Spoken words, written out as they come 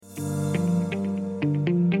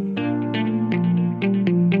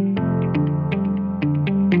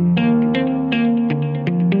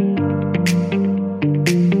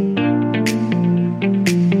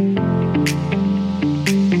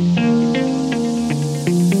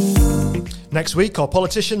Next week, our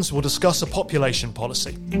politicians will discuss a population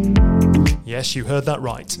policy. Yes, you heard that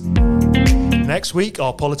right. Next week,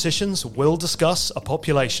 our politicians will discuss a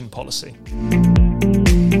population policy.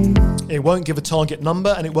 It won't give a target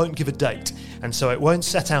number and it won't give a date, and so it won't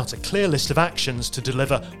set out a clear list of actions to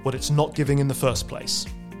deliver what it's not giving in the first place.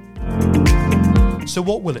 So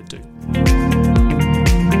what will it do?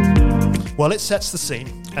 Well, it sets the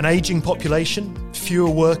scene. An ageing population, fewer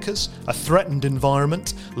workers, a threatened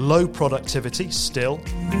environment, low productivity still,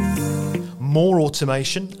 more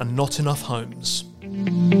automation and not enough homes.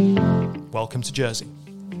 Welcome to Jersey.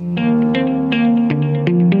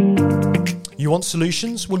 You want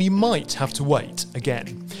solutions? Well, you might have to wait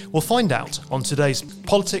again. We'll find out on today's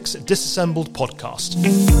Politics Disassembled podcast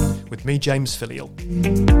with me, James Filial.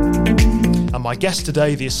 And my guest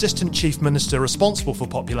today, the Assistant Chief Minister responsible for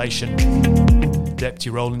population, Deputy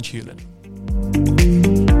Roland Hewlin.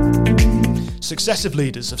 Successive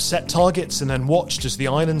leaders have set targets and then watched as the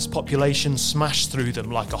island's population smashed through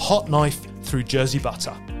them like a hot knife through Jersey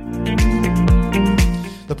butter.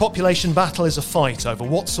 The population battle is a fight over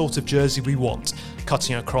what sort of Jersey we want,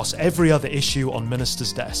 cutting across every other issue on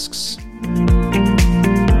ministers' desks.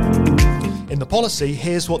 In the policy,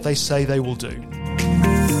 here's what they say they will do.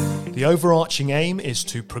 The overarching aim is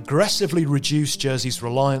to progressively reduce Jersey's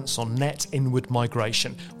reliance on net inward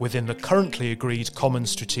migration within the currently agreed Common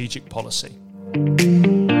Strategic Policy.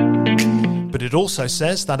 But it also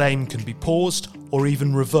says that aim can be paused or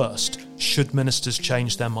even reversed should ministers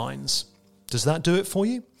change their minds. Does that do it for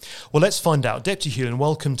you? Well, let's find out. Deputy Hewlin,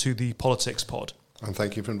 welcome to the Politics Pod. And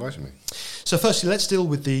thank you for inviting me. So firstly, let's deal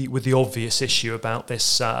with the obvious issue about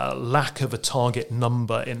this lack of a target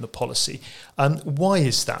number in the policy. Why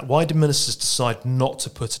is that? Why did ministers decide not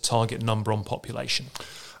to put a target number on population?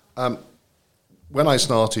 When I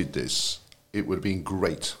started this, it would have been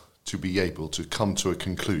great to be able to come to a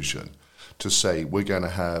conclusion to say we're going to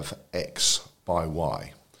have X by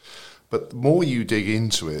Y. But the more you dig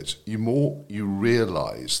into it, the more you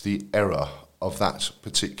realise the error of that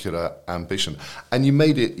particular ambition. And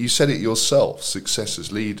you said it yourself, success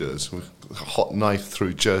as leaders, with a hot knife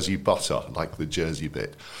through Jersey butter, like the Jersey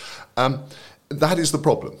bit. That is the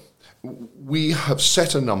problem. We have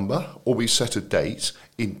set a number or we set a date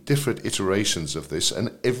in different iterations of this,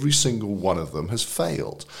 and every single one of them has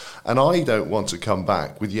failed. And I don't want to come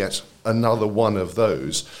back with yet another one of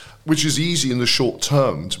those, which is easy in the short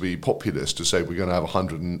term to be populist, to say we're going to have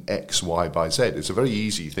 100 and X, Y by Z. It's a very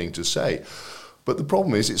easy thing to say. But the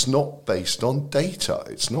problem is it's not based on data.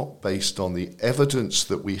 It's not based on the evidence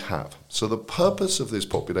that we have. So the purpose of this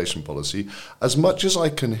population policy, as much as I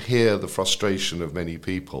can hear the frustration of many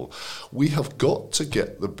people, we have got to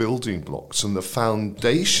get the building blocks and the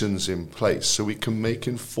foundations in place so we can make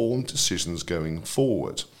informed decisions going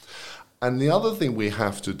forward. And the other thing we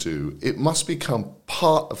have to do, it must become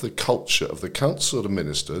part of the culture of the Council of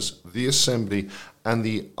Ministers, the Assembly and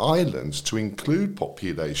the islands to include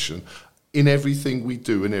population in everything we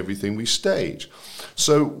do and everything we stage.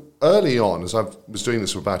 So early on, as I was doing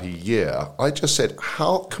this for about a year, I just said,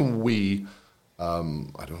 how can we, I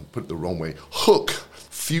don't put it the wrong way, hook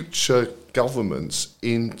future governments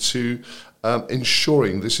into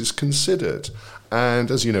ensuring this is considered?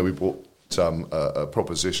 And as you know, we brought a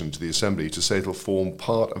proposition to the Assembly to say it'll form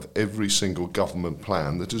part of every single government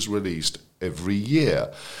plan that is released every year.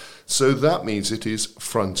 So that means it is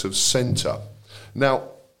front of centre. Now,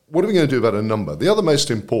 what are we going to do about a number? The other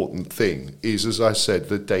most important thing is, as I said,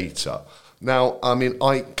 the data. Now,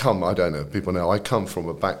 I come from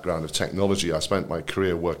a background of technology. I spent my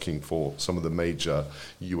career working for some of the major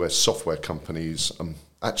US software companies,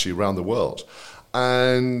 actually around the world.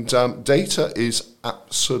 And data is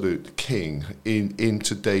absolute king in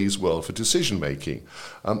today's world for decision making.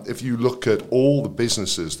 If you look at all the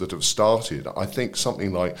businesses that have started, I think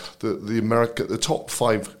something like the top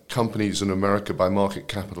 5 companies in America by market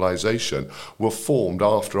capitalization were formed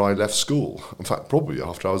after I left school. In fact, probably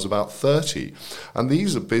after I was about 30. And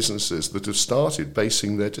these are businesses that have started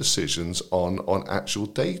basing their decisions on actual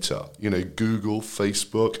data. You know, Google,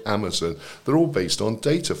 Facebook, Amazon, they're all based on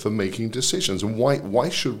data for making decisions. And why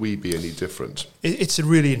should we be any different? It's a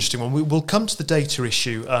really interesting one. We'll come to the data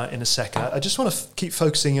issue in a second. I just want to keep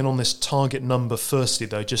focusing in on this target number firstly,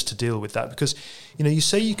 though, just to deal with that, because you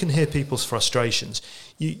say you can hear people's frustrations.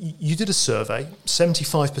 You did a survey.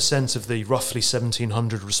 75% of the roughly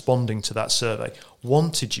 1,700 responding to that survey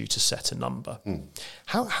wanted you to set a number.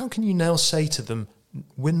 How can you now say to them,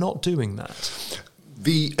 we're not doing that?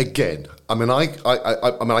 I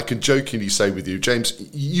can jokingly say with you, James,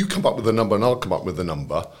 you come up with a number and I'll come up with a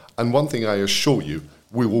number. And one thing I assure you,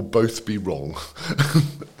 we will both be wrong.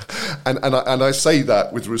 And I say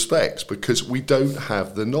that with respect because we don't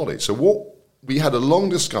have the knowledge. So we had a long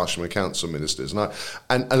discussion with council ministers, and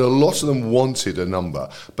a lot of them wanted a number.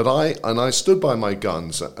 But I stood by my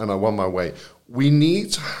guns and I won my way. We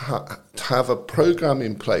need to have a program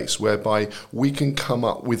in place whereby we can come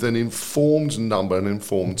up with an informed number and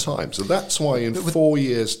informed time. So that's why in 4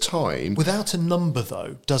 years' time... Without a number,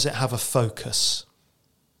 though, does it have a focus?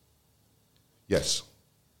 Yes.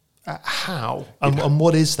 How? And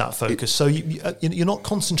what is that focus? So you're not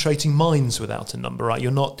concentrating minds without a number, right?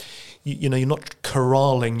 You're not, you're not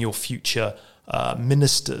corralling your future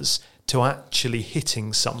ministers to actually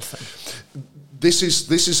hitting something. This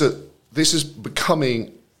is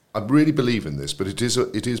becoming, I really believe in this, but it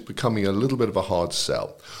is becoming a little bit of a hard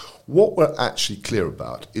sell. What we're actually clear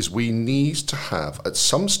about is we need to have, at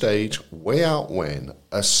some stage, way out when,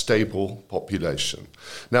 a stable population.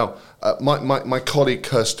 Now, my colleague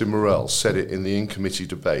Kirsty Morell said it in the in-committee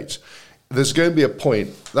debate. There's going to be a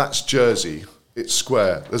point, that's Jersey, it's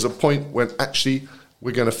square. There's a point when actually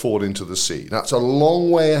we're going to fall into the sea. That's a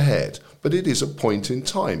long way ahead, but it is a point in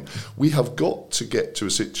time. We have got to get to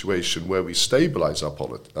a situation where we stabilise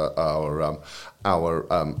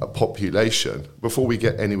our population before we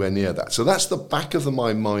get anywhere near that. So that's the back of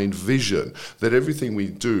my mind vision, that everything we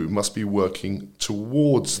do must be working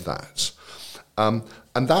towards that. And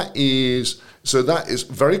that is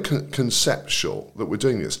very conceptual that we're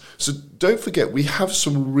doing this. So don't forget, we have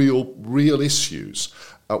some real issues.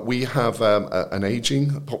 We have an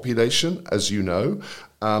ageing population, as you know.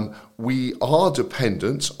 We are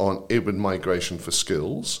dependent on urban migration for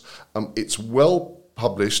skills. It's well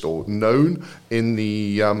published or known in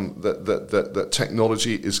that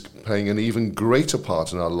technology is playing an even greater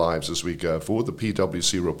part in our lives as we go forward. The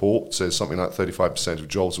PwC report says something like 35% of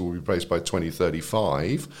jobs will be replaced by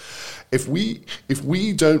 2035. If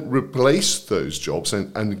we don't replace those jobs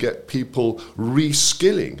and get people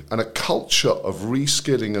reskilling and a culture of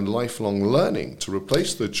reskilling and lifelong learning to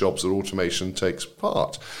replace the jobs that automation takes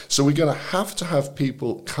part. So we're going to have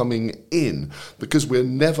people coming in because we're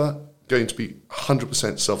never going to be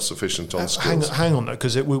 100% self-sufficient on skills. Hang on though,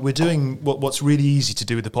 because we're doing what's really easy to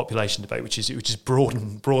do with the population debate, which is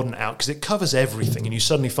broaden out, because it covers everything, and you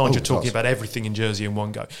suddenly find you're talking about everything in Jersey in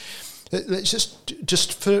one go. Let's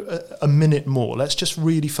just for a minute more, let's just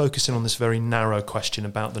really focus in on this very narrow question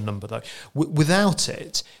about the number, though. Without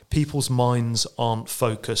it, people's minds aren't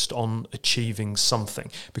focused on achieving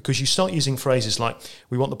something, because you start using phrases like,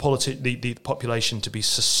 we want the population to be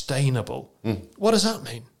sustainable. What does that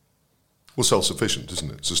mean? Well, self-sufficient, isn't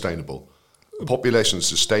it? Sustainable. Population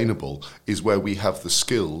sustainable is where we have the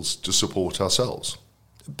skills to support ourselves.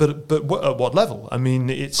 But at what level? I mean,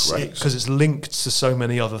 it's because it's linked to so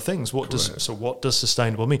many other things. What does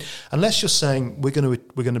sustainable mean? Unless you're saying we're going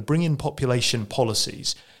to bring in population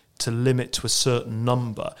policies to limit to a certain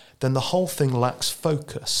number, then the whole thing lacks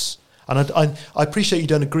focus. And I appreciate you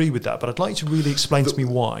don't agree with that, but I'd like you to really explain to me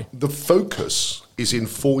why. The focus is in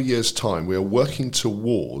 4 years' time. We are working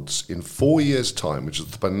towards, in 4 years' time, which is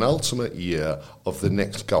the penultimate year of the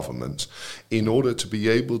next government, in order to be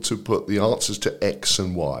able to put the answers to X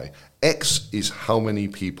and Y. X is how many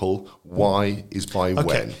people, Y is by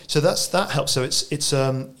when. So that helps. So it's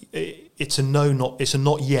a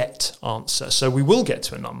not yet answer. So we will get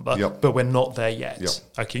to a number, but we're not there yet. Yep.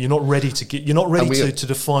 Okay, you're not ready to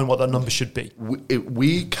define what that number should be.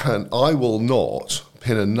 I will not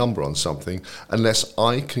pin a number on something unless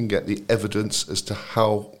I can get the evidence as to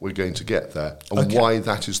how we're going to get there and why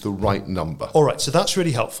that is the right number. All right, so that's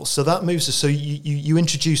really helpful. So that moves us. So you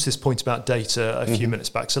introduced this point about data a few minutes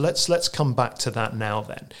back. So let's come back to that now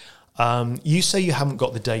then. You say you haven't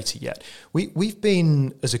got the data yet. We've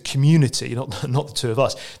been, as a community, not the two of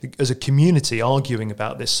us, as a community arguing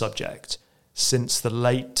about this subject since the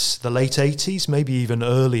late 80s, maybe even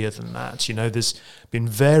earlier than that. You know, there's been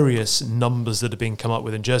various numbers that have been come up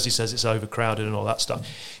with, and Jersey says it's overcrowded and all that stuff.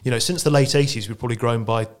 You know, since the late 80s, we've probably grown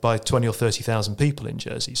by 20 or 30,000 people in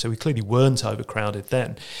Jersey, so we clearly weren't overcrowded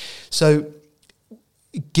then. So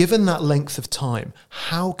given that length of time,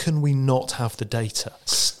 how can we not have the data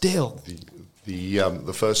still?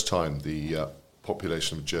 The first time the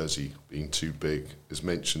population of Jersey being too big is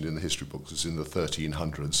mentioned in the history books is in the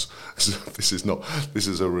 1300s. So this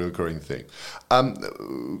is a recurring thing.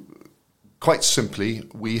 Quite simply,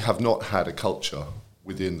 we have not had a culture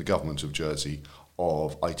within the government of Jersey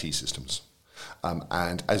of IT systems.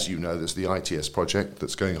 And as you know, there's the ITS project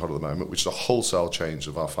that's going on at the moment, which is a wholesale change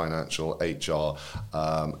of our financial, HR,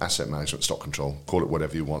 asset management, stock control, call it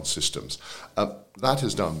whatever you want, systems. That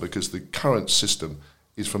is done because the current system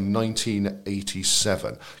is from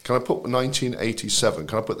 1987. Can I put 1987,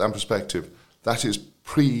 can I put that in perspective? That is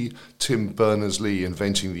pre-Tim Berners-Lee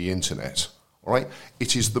inventing the internet. All right,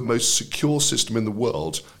 it is the most secure system in the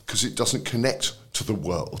world because it doesn't connect to the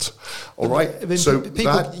world. All right, I mean, so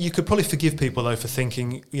you could probably forgive people though for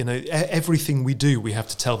thinking, everything we do, we have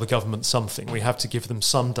to tell the government something. We have to give them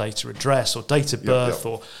some data address or date of birth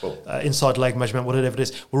or inside leg measurement, whatever it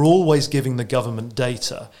is. We're always giving the government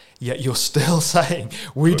data. Yet you're still saying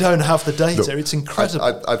we don't have the data. Look, it's incredible.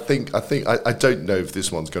 I don't know if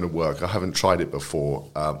this one's going to work. I haven't tried it before,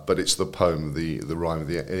 but it's the poem, the rhyme of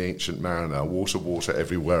the ancient mariner: water, water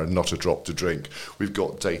everywhere, and not a drop to drink. We've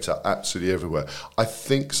got data absolutely everywhere. I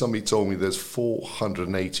think somebody told me there's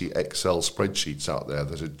 480 Excel spreadsheets out there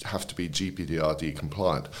that have to be GDPR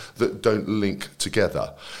compliant that don't link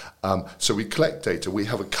together. So we collect data. We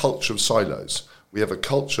have a culture of silos. We have a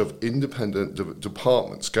culture of independent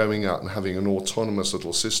departments going out and having an autonomous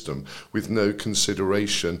little system with no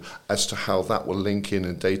consideration as to how that will link in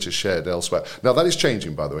and data shared elsewhere. Now, that is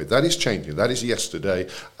changing, by the way. That is changing. That is yesterday.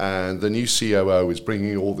 And the new COO is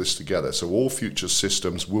bringing all this together. So all future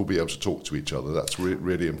systems will be able to talk to each other. That's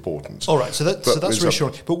really important. All right. So that's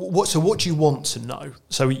reassuring. But what do you want to know?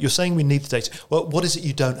 So you're saying we need the data. Well, what is it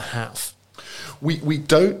you don't have? We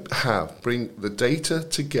don't bring the data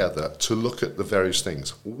together to look at the various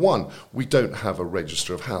things. One, we don't have a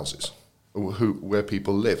register of houses where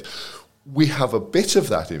people live. We have a bit of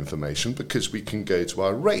that information because we can go to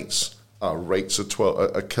our rates. Our rates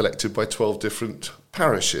are collected by 12 different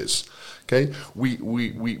parishes. Okay, we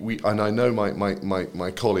and I know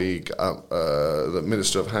my colleague, the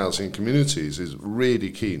Minister of Housing and Communities, is really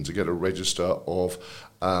keen to get a register of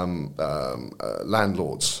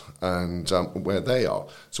landlords and where they are.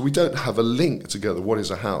 So we don't have a link together what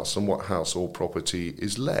is a house and what house or property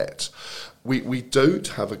is let. We don't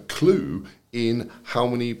have a clue in how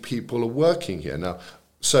many people are working here. Now,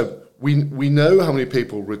 so we know how many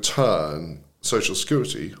people return Social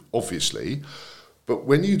Security, obviously, but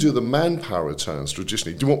when you do the manpower returns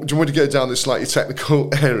traditionally, do you want to go down this slightly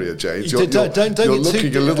technical area, James? You're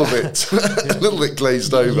looking a little bit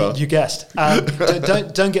glazed over. You guessed.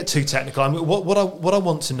 Don't get too technical. I mean, what I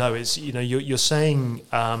want to know is, you're saying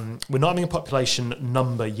we're not having a population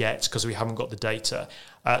number yet because we haven't got the data.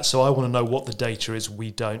 So I want to know what the data is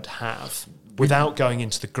we don't have without going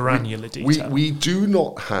into the granular detail. We do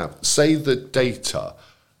not have, say, the data.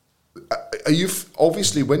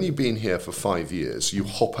 Obviously, when you've been here for 5 years, you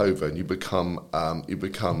hop over and you become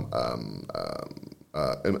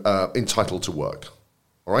entitled to work.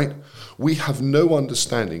 All right? We have no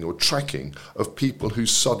understanding or tracking of people who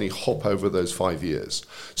suddenly hop over those 5 years.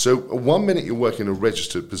 So 1 minute you work in a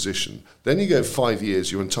registered position, then you go 5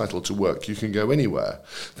 years, you're entitled to work, you can go anywhere.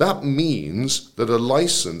 That means that a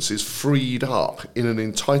license is freed up in an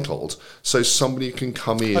entitled, so somebody can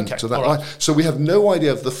come in to that. Right. So we have no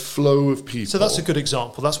idea of the flow of people. So that's a good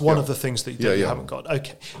example. That's one of the things that you haven't got.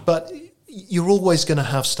 Okay. But you're always going to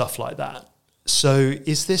have stuff like that. So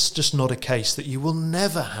is this just not a case that you will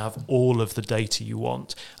never have all of the data you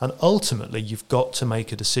want? And ultimately, you've got to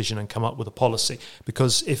make a decision and come up with a policy.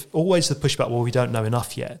 Because if always the pushback, well, we don't know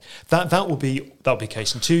enough yet, that will be the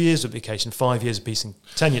case in 2 years, it'll be the case in 5 years, it'll be in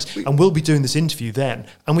 10 years. And we'll be doing this interview then,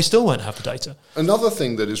 and we still won't have the data. Another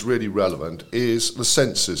thing that is really relevant is the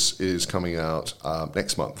census is coming out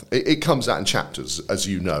next month. It comes out in chapters, as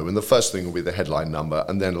you know, and the first thing will be the headline number,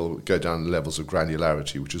 and then it'll go down the levels of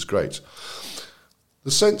granularity, which is great. The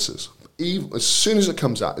census, as soon as it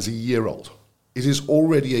comes out, is a year old. It is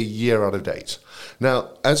already a year out of date. Now,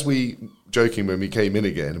 as we joking when we came in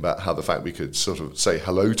again about how the fact we could sort of say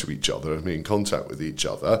hello to each other and be in contact with each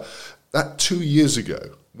other, that 2 years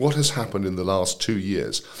ago, what has happened in the last 2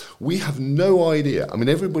 years? We have no idea. I mean,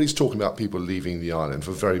 everybody's talking about people leaving the island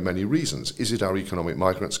for very many reasons. Is it our economic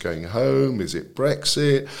migrants going home? Is it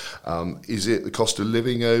Brexit? Is it the cost of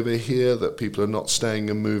living over here that people are not staying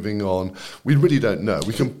and moving on? We really don't know.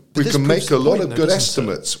 We can make a lot of good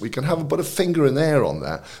estimates. We can put a finger in the air on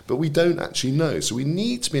that, but we don't actually know. So we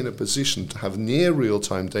need to be in a position to have near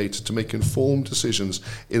real-time data to make informed decisions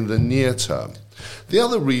in the near term. The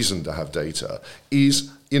other reason to have data is,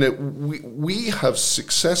 we have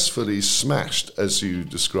successfully smashed, as you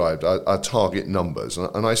described, our target numbers.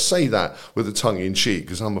 And I say that with a tongue in cheek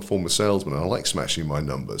because I'm a former salesman and I like smashing my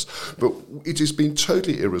numbers. But it has been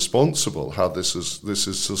totally irresponsible how this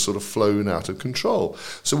is sort of flown out of control.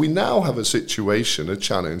 So we now have a situation, a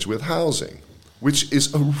challenge with housing, which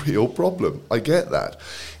is a real problem. I get that.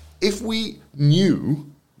 If we knew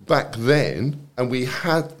back then, and we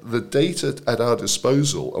had the data at our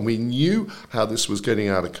disposal, and we knew how this was getting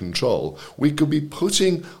out of control, we could be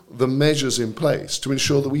putting the measures in place to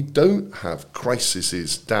ensure that we don't have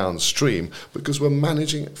crises downstream, because we're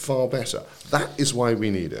managing it far better. That is why we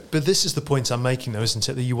need it. But this is the point I'm making, though, isn't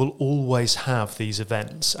it? That you will always have these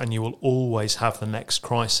events, and you will always have the next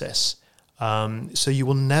crisis. So you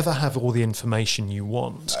will never have all the information you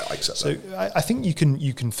want. I accept so that. I think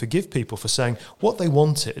you can forgive people for saying what they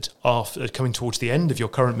wanted after coming towards the end of your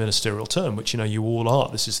current ministerial term, which you all are.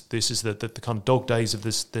 This is the kind of dog days of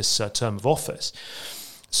this term of office.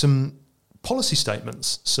 Some policy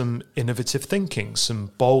statements, some innovative thinking,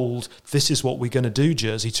 some bold, this is what we're going to do,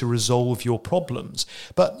 Jersey, to resolve your problems.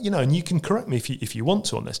 But, and you can correct me if you want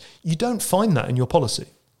to on this, you don't find that in your policy.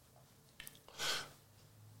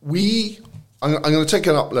 I'm going to take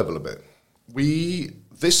it up level a bit.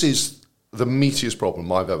 This is the meatiest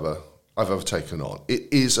problem I've ever taken on.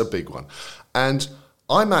 It is a big one. And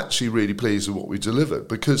I'm actually really pleased with what we delivered,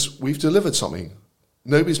 because we've delivered something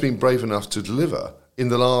nobody's been brave enough to deliver in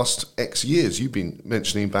the last X years. You've been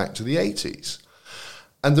mentioning back to the 80s.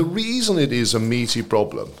 And the reason it is a meaty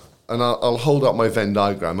problem, and I'll hold up my Venn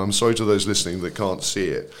diagram. I'm sorry to those listening that can't see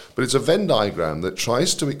it, but it's a Venn diagram that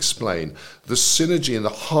tries to explain the synergy and the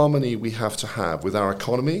harmony we have to have with our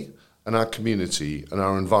economy and our community and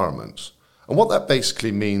our environment. And what that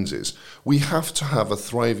basically means is we have to have a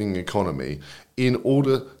thriving economy in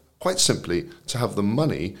order, quite simply, to have the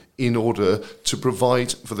money in order to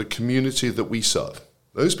provide for the community that we serve.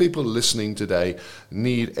 Those people listening today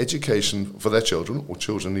need education for their children, or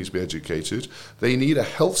children need to be educated. They need a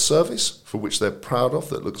health service for which they're proud of,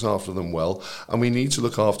 that looks after them well. And we need to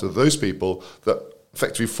look after those people that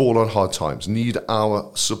effectively fall on hard times, need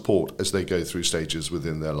our support as they go through stages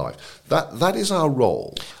within their life. That is our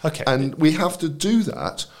role. Okay. And we have to do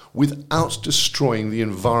that without destroying the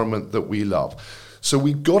environment that we love. So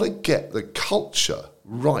we've got to get the culture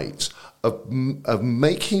right of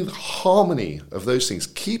making the harmony of those things,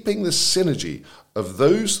 keeping the synergy of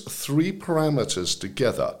those three parameters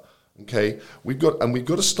together. Okay, we've got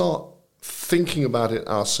to start thinking about it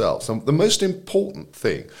ourselves. And the most important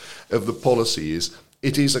thing of the policy is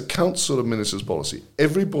it is a Council of Ministers policy.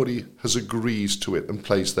 Everybody has agreed to it and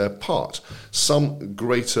plays their part, some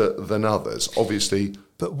greater than others, obviously.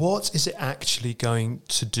 But what is it actually going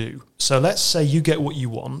to do? So let's say you get what you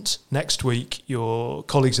want. Next week, your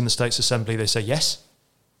colleagues in the States Assembly, they say, yes,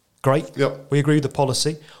 great, Yep. We agree with the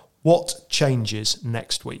policy. What changes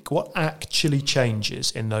next week? What actually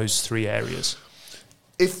changes in those three areas?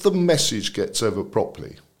 If the message gets over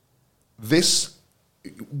properly,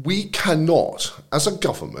 we cannot, as a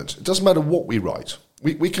government, it doesn't matter what we write,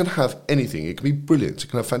 we can have anything. It can be brilliant. It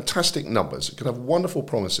can have fantastic numbers. It can have wonderful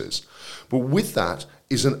promises. But with that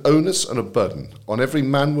is an onus and a burden on every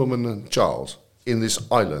man, woman and child in this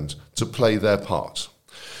island to play their part.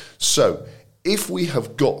 So if we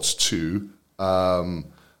have got to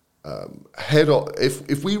head on,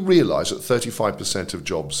 if we realise that 35% of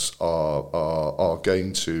jobs are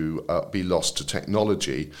going to be lost to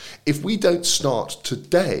technology, if we don't start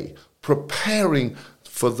today preparing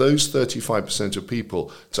for those 35% of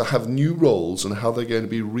people to have new roles and how they're going to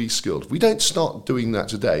be reskilled, if we don't start doing that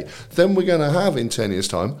today, then we're going to have in 10 years'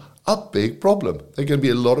 time a big problem. There are going to be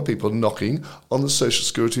a lot of people knocking on the Social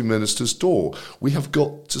Security Minister's door. We have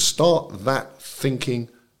got to start that thinking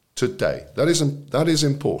today. That is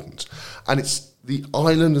important. And it's the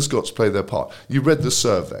island has got to play their part. You read the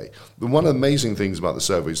survey. One of the amazing things about the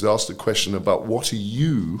survey is they asked a question about what are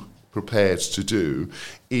you prepared to do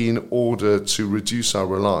in order to reduce our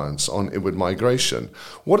reliance on inward migration.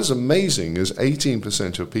 What is amazing is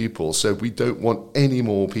 18% of people said we don't want any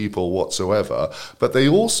more people whatsoever, but they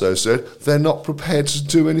also said they're not prepared to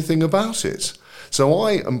do anything about it. So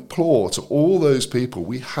I implore to all those people,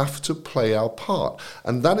 we have to play our part.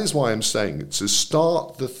 And that is why I'm saying to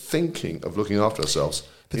start the thinking of looking after ourselves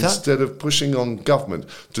instead of pushing on government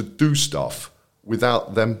to do stuff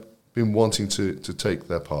without them been wanting to take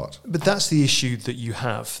their part. But that's the issue that you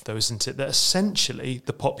have, though, isn't it? That essentially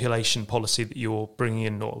the population policy that you're bringing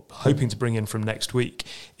in or hoping to bring in from next week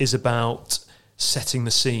is about setting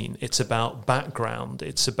the scene. It's about background.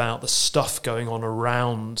 It's about the stuff going on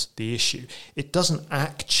around the issue. It doesn't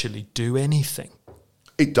actually do anything.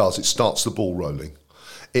 It does. It starts the ball rolling.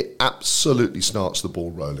 It absolutely starts the ball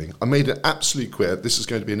rolling. I made it absolutely clear this is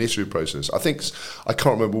going to be an issue process. I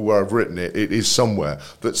can't remember where I've written it. It is somewhere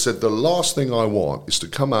that said the last thing I want is to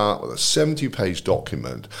come out with a 70-page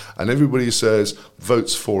document and everybody says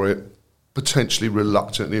votes for it, potentially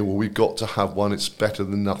reluctantly, well, we've got to have one, it's better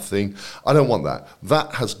than nothing. I don't want that.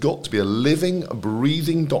 That has got to be a living,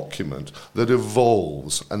 breathing document that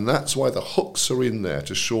evolves, and that's why the hooks are in there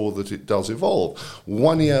to ensure that it does evolve.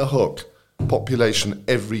 1 year hook, population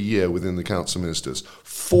every year within the Council of Ministers.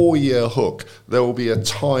 4 year hook, there will be a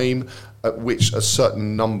time at which a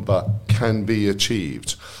certain number can be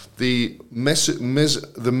achieved. The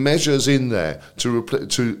measures in there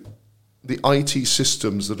to the IT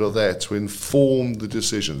systems that are there to inform the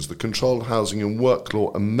decisions, the Controlled Housing and Work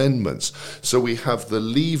Law amendments, so we have the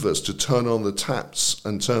levers to turn on the taps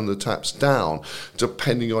and turn the taps down,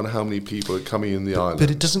 depending on how many people are coming in the island.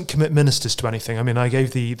 But it doesn't commit ministers to anything. I mean, I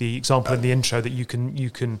gave the example in the intro that you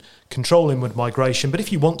can control inward migration, but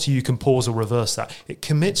if you want to, you can pause or reverse that. It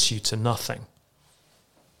commits you to nothing.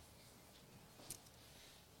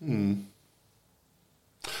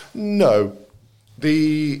 No.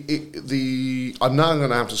 I'm now going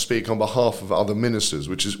to have to speak on behalf of other ministers,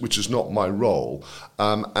 which is not my role.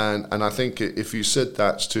 And I think if you said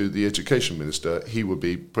that to the Education Minister, he would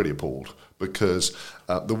be pretty appalled, because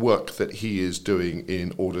the work that he is doing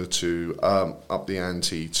in order to up the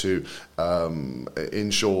ante to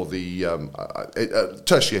ensure the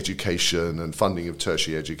tertiary education and funding of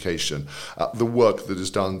tertiary education, the work that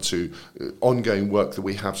is done to ongoing work that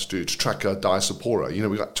we have to do to track our diaspora. You know,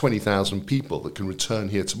 we've got 20,000 people that can return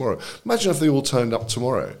here tomorrow. Imagine if they all turned up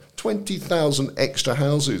tomorrow. 20,000 extra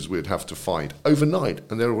houses we'd have to find overnight,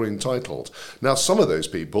 and they're all entitled. Now, some of those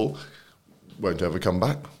people won't ever come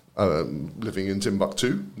back. Living in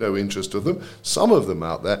Timbuktu, no interest of them. Some of them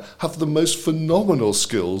out there have the most phenomenal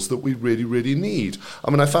skills that we really, really need.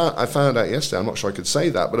 I mean, I found out yesterday, I'm not sure I could say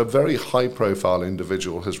that, but a very high-profile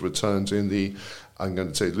individual has returned in the, I'm going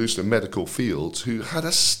to say loosely, medical fields, who had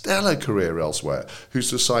a stellar career elsewhere,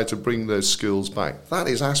 who's decided to bring those skills back. That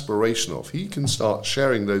is aspirational. If he can start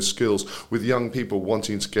sharing those skills with young people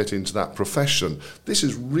wanting to get into that profession, this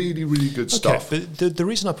is really, really good stuff. Okay, but the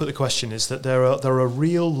reason I put the question is that there are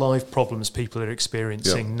real live problems people are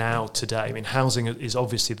experiencing now today. I mean, housing is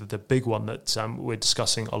obviously the big one that we're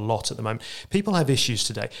discussing a lot at the moment. People have issues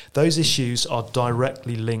today. Those issues are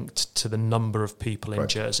directly linked to the number of people in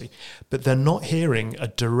Jersey, but they're not hearing a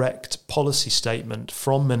direct policy statement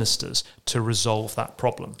from ministers to resolve that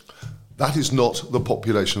problem. That is not the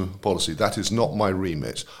population policy. That is not my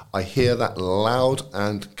remit. I hear that loud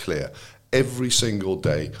and clear. Every single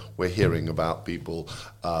day we're hearing about people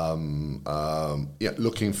looking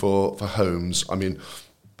for homes. I mean,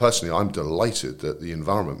 personally, I'm delighted that the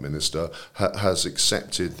Environment Minister has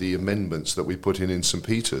accepted the amendments that we put in St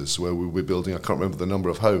Peter's, where we're building, I can't remember the number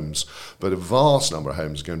of homes, but a vast number of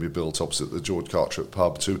homes are going to be built opposite the George Carteret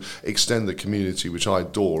pub to extend the community, which I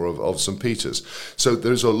adore, of St Peter's. So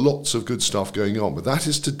there's lots of good stuff going on, but that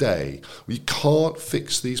is today. We can't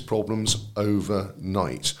fix these problems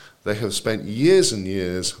overnight. They have spent years and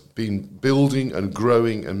years been building and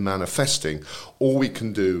growing and manifesting. All we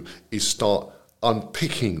can do is start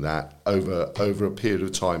unpicking that over a period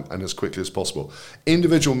of time and as quickly as possible.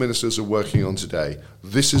 Individual ministers are working on today.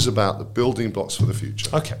 This is about the building blocks for the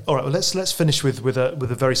future. Okay, all right. Well, let's finish with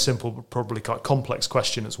a very simple, but probably quite complex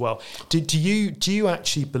question as well. Do you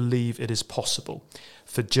actually believe it is possible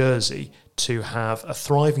for Jersey to have a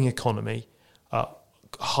thriving economy,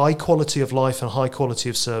 high quality of life and high quality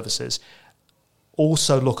of services,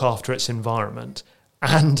 also look after its environment,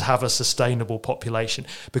 and have a sustainable population?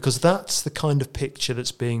 Because that's the kind of picture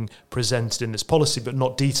that's being presented in this policy, but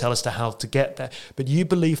not detail as to how to get there. But you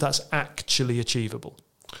believe that's actually achievable?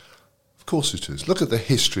 Of course it is. Look at the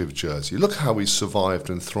history of Jersey. Look how we survived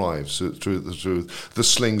and thrived through the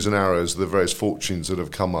slings and arrows, the various fortunes that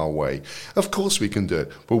have come our way. Of course we can do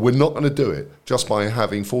it, but we're not going to do it just by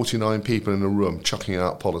having 49 people in a room chucking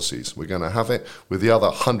out policies. We're going to have it with the other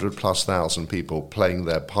 100,000+ people playing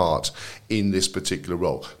their part in this particular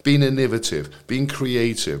role. Being innovative, being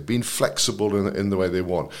creative, being flexible in the way they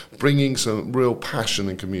want, bringing some real passion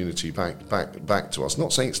and community back to us.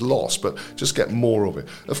 Not saying it's lost, but just get more of it.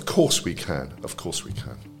 Of course we can. Of course we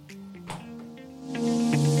can.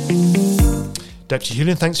 Deputy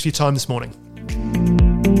Julian, thanks for your time this morning.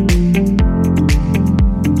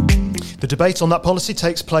 The debate on that policy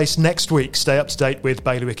takes place next week. Stay up to date with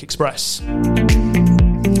Bailiwick Express.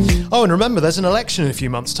 Oh, and remember, there's an election in a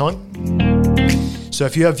few months' time. So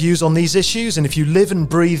if you have views on these issues, and if you live and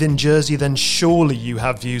breathe in Jersey, then surely you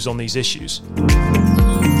have views on these issues.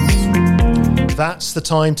 That's the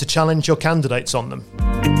time to challenge your candidates on them,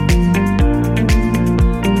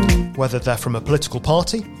 whether they're from a political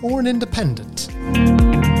party or an independent.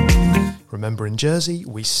 Remember, in Jersey,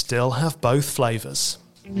 we still have both flavours.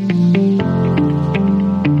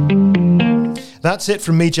 That's it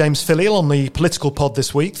from me, James Filial, on the Political Pod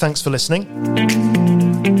this week. Thanks for listening.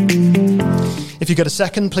 If you get a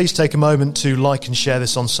second, please take a moment to like and share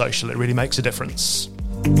this on social. It really makes a difference.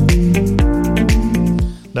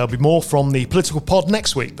 There'll be more from the Political Pod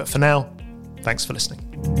next week, but for now, thanks for listening.